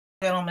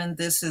Gentlemen,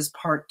 this is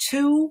part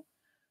 2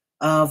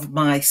 of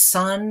my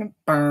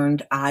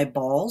sunburned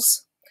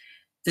eyeballs.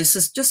 This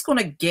is just going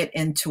to get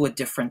into a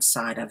different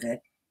side of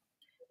it.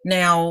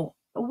 Now,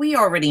 we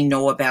already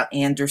know about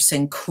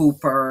Anderson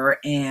Cooper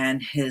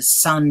and his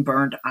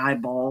sunburned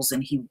eyeballs,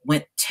 and he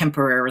went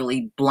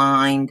temporarily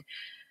blind.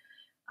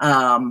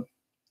 And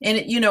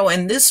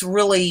this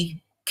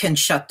really can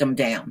shut them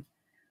down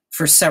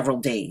for several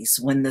days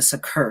when this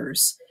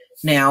occurs.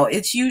 Now,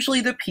 it's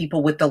usually the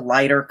people with the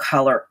lighter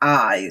color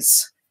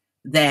eyes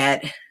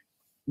that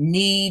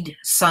need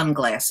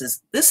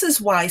sunglasses. This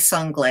is why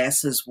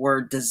sunglasses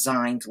were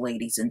designed,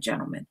 ladies and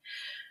gentlemen.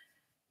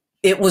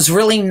 It was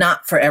really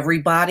not for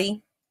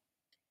everybody.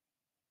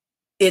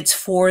 It's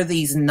for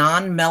these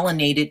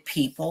non-melanated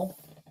people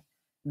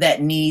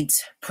that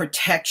needs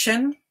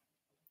protection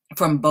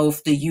from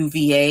both the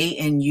UVA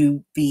and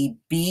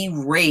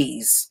UVB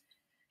rays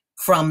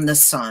from the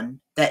sun,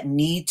 that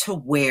need to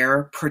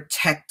wear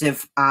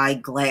protective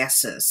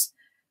eyeglasses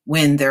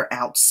when they're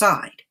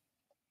outside.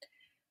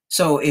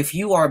 So if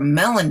you are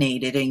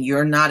melanated and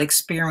you're not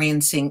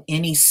experiencing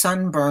any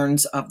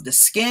sunburns of the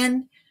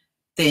skin,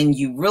 then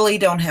you really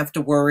don't have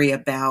to worry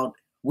about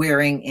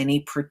wearing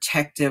any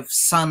protective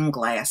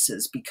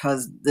sunglasses,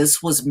 because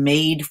this was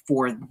made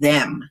for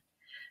them,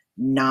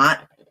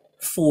 not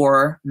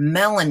for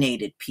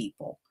melanated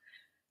people.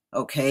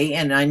 Okay,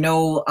 and I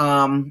know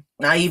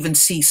I even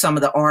see some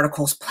of the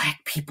articles,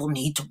 black people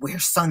need to wear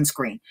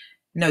sunscreen.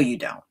 No, you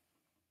don't.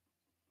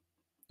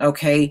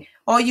 Okay,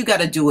 all you got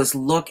to do is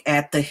look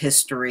at the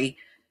history.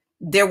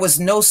 There was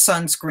no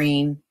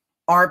sunscreen.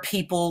 Our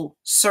people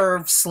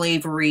served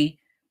slavery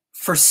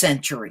for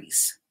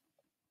centuries.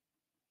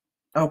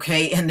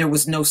 Okay, and there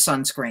was no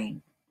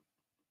sunscreen.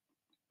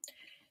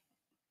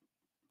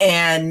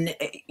 And,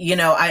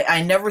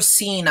 I never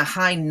seen a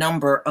high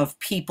number of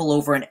people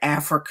over in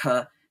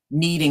Africa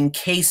needing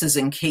cases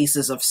and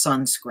cases of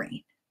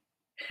sunscreen.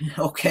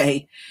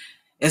 Okay,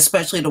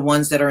 especially the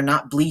ones that are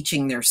not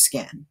bleaching their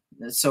skin.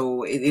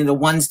 So the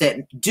ones that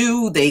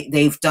do,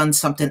 they've done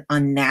something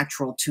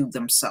unnatural to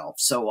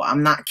themselves. So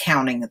I'm not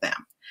counting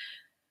them.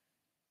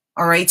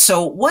 All right,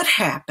 so what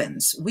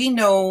happens? We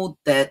know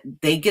that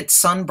they get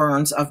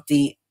sunburns of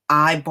the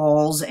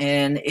eyeballs,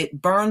 and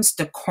it burns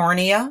the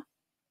cornea.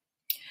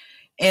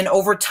 And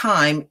over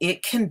time,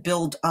 it can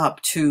build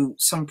up to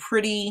some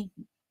pretty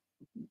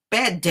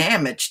bad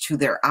damage to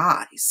their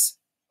eyes.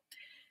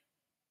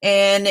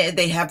 And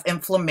they have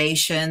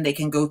inflammation. They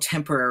can go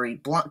temporarily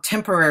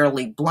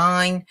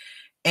blind.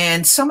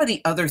 And some of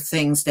the other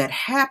things that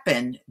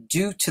happen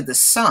due to the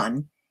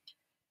sun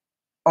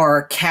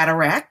are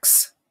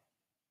cataracts,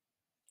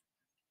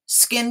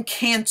 skin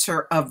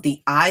cancer of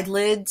the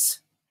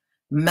eyelids,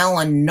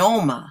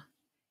 melanoma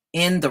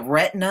in the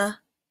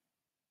retina.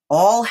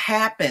 All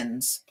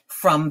happens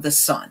from the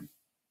sun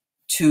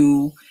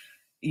to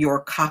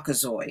your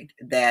caucasoid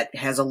that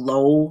has a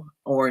low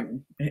or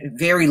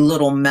very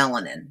little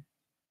melanin.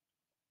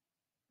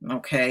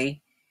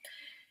 Okay,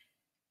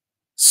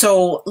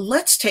 so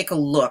let's take a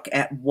look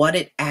at what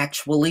it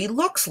actually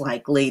looks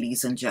like,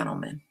 ladies and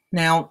gentlemen.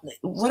 Now,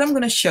 what I'm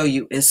going to show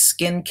you is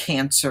skin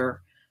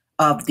cancer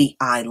of the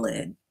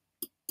eyelid.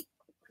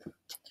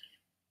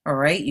 All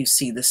right, you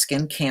see the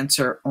skin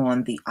cancer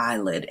on the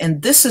eyelid,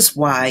 and this is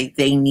why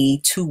they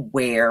need to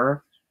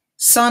wear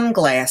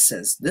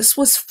sunglasses. This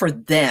was for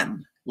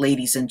them,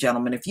 ladies and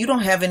gentlemen. If you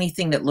don't have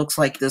anything that looks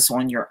like this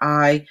on your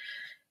eye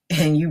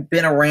and you've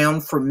been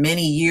around for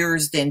many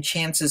years, then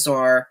chances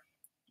are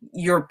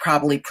you're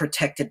probably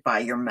protected by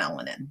your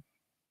melanin.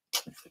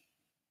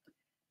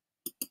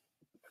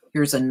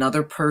 Here's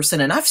another person,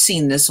 and I've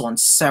seen this on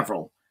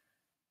several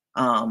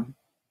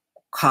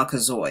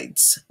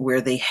caucasoids,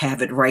 where they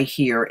have it right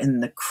here in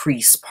the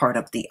crease part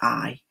of the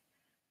eye.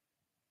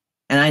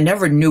 And I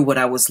never knew what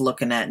I was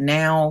looking at.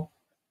 Now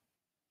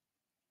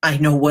I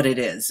know what it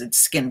is. It's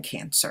skin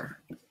cancer.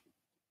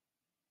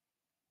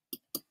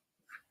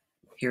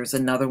 Here's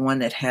another one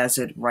that has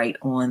it right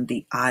on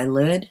the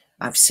eyelid.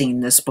 I've seen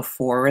this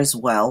before as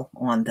well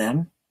on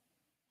them.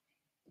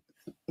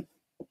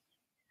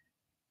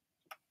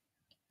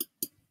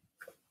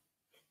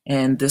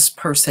 And this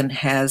person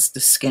has the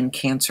skin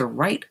cancer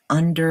right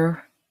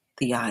under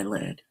the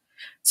eyelid.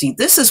 See,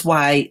 this is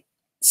why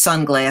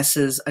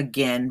sunglasses,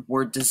 again,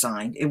 were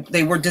designed.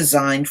 They were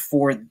designed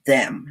for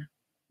them.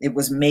 It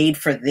was made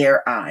for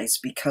their eyes,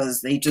 because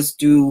they just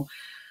do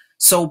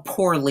so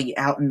poorly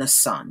out in the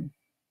sun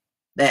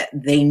that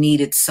they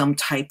needed some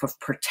type of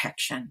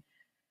protection.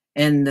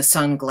 And the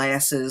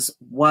sunglasses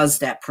was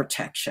that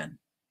protection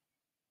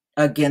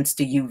against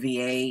the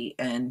UVA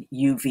and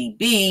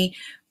UVB,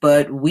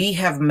 but we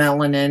have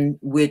melanin,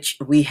 which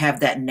we have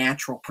that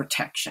natural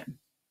protection.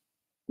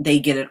 They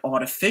get it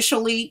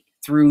artificially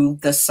through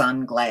the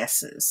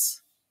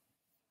sunglasses.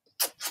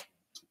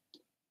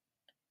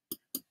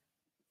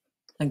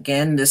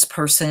 Again, this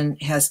person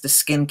has the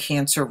skin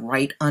cancer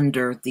right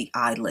under the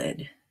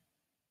eyelid,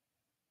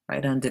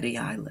 right under the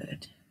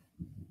eyelid.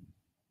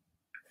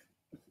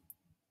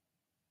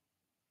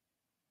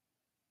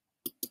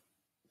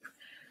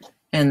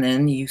 And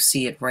then you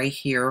see it right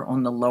here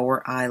on the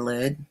lower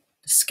eyelid,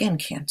 skin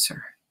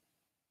cancer.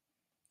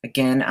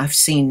 Again, I've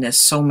seen this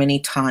so many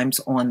times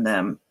on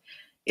them.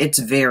 It's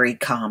very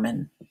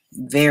common,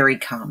 very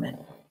common.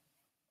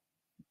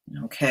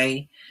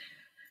 Okay.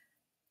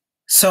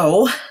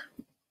 So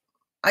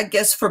I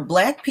guess for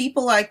Black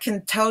people, I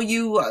can tell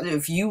you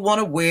if you want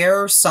to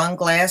wear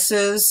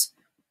sunglasses,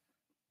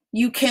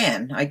 you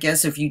can. I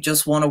guess if you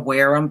just want to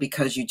wear them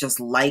because you just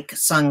like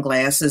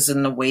sunglasses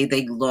and the way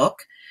they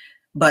look.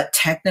 But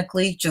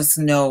technically, just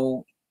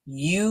know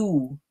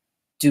you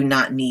do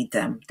not need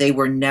them. They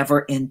were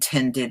never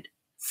intended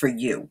for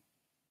you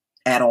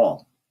at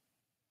all.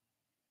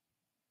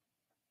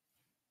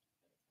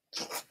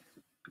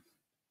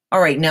 All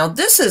right, now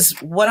this is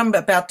what I'm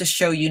about to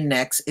show you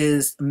next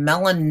is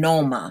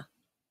melanoma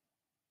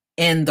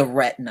in the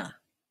retina.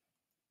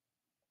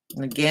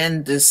 And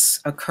again,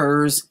 this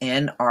occurs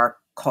in our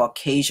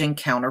Caucasian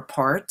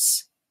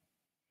counterparts.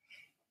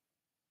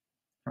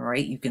 All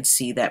right, you can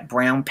see that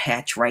brown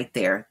patch right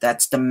there.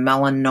 That's the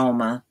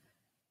melanoma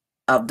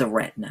of the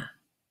retina.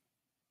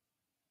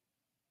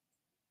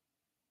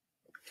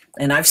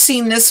 And I've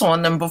seen this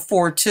on them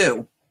before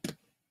too.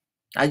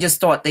 I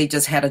just thought they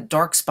just had a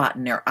dark spot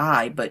in their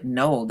eye, but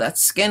no, that's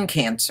skin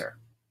cancer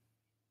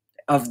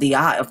of the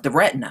eye, of the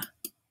retina.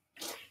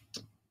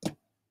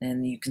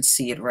 And you can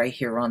see it right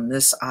here on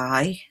this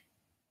eye.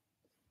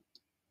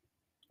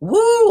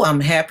 Woo,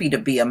 I'm happy to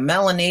be a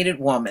melanated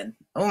woman.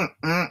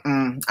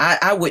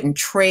 I wouldn't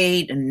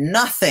trade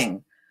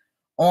nothing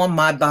on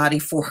my body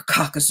for a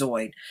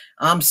Caucasoid.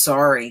 I'm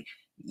sorry.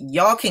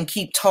 Y'all can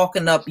keep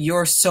talking up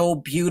you're so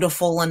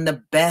beautiful and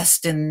the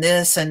best and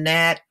this and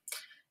that.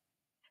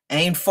 I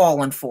ain't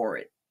falling for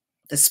it,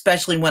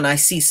 especially when I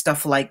see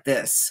stuff like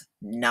this.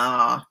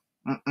 Nah.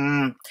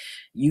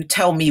 You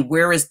tell me,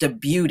 where is the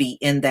beauty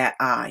in that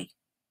eye?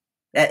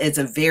 That is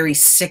a very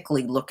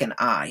sickly looking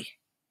eye.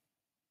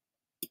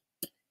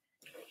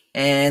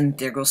 And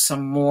there goes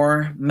some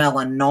more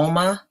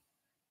melanoma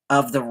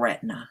of the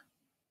retina.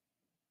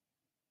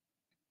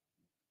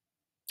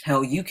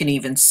 Hell, you can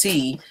even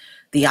see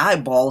the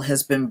eyeball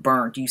has been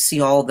burned. You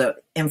see all the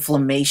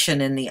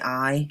inflammation in the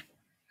eye.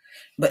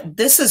 But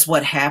this is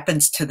what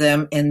happens to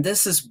them, and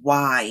this is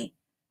why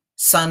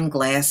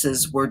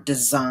sunglasses were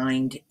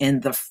designed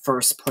in the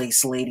first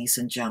place, ladies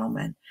and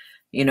gentlemen.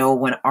 You know,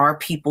 when our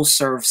people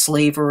served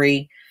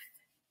slavery,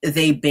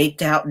 they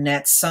baked out in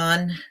that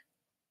sun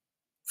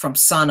from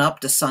sun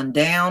up to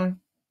sundown.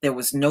 There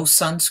was no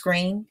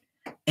sunscreen,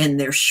 and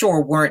there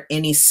sure weren't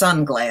any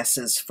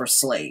sunglasses for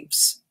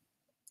slaves.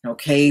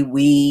 Okay,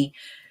 we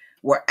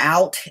were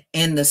out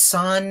in the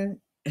sun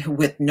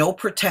with no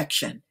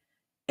protection,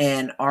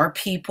 and our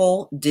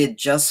people did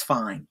just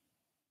fine.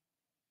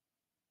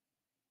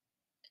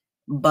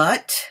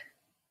 But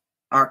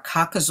our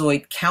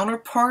Caucasoid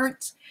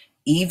counterparts,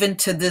 even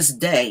to this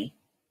day,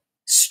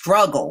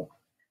 struggle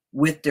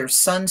with their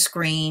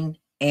sunscreen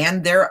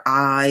and their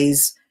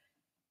eyes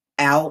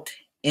out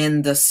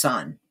in the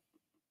sun.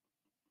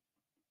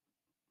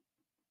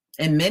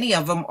 And many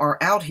of them are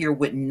out here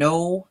with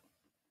no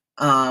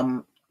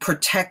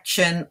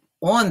protection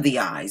on the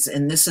eyes,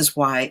 and this is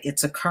why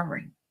it's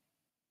occurring.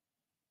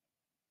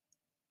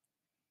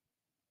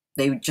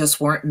 They just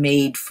weren't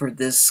made for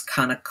this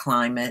kind of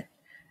climate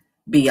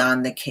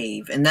beyond the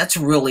cave, and that's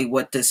really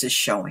what this is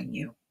showing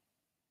you.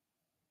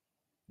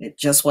 It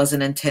just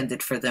wasn't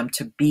intended for them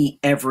to be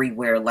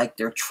everywhere like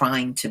they're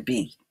trying to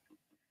be.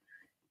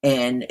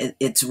 And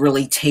it's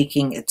really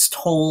taking its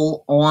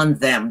toll on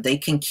them. They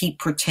can keep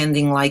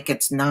pretending like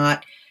it's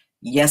not.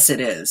 Yes, it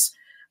is.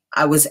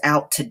 I was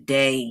out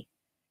today,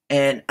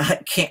 and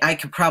I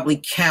could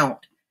probably count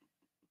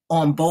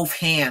on both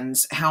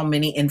hands how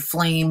many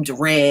inflamed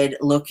red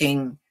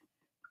looking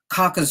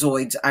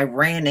Caucasoids I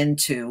ran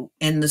into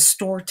in the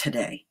store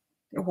today.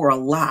 There were a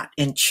lot,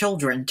 and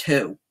children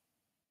too.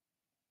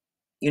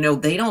 You know,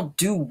 they don't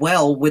do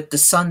well with the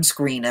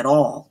sunscreen at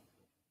all.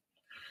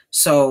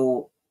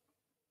 So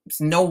it's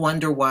no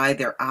wonder why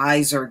their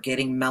eyes are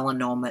getting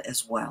melanoma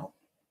as well.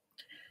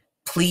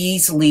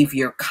 Please leave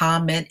your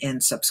comment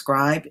and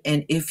subscribe.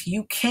 And if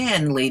you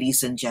can,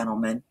 ladies and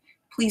gentlemen,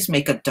 please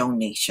make a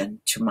donation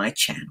to my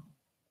channel.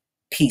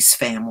 Peace,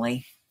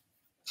 family.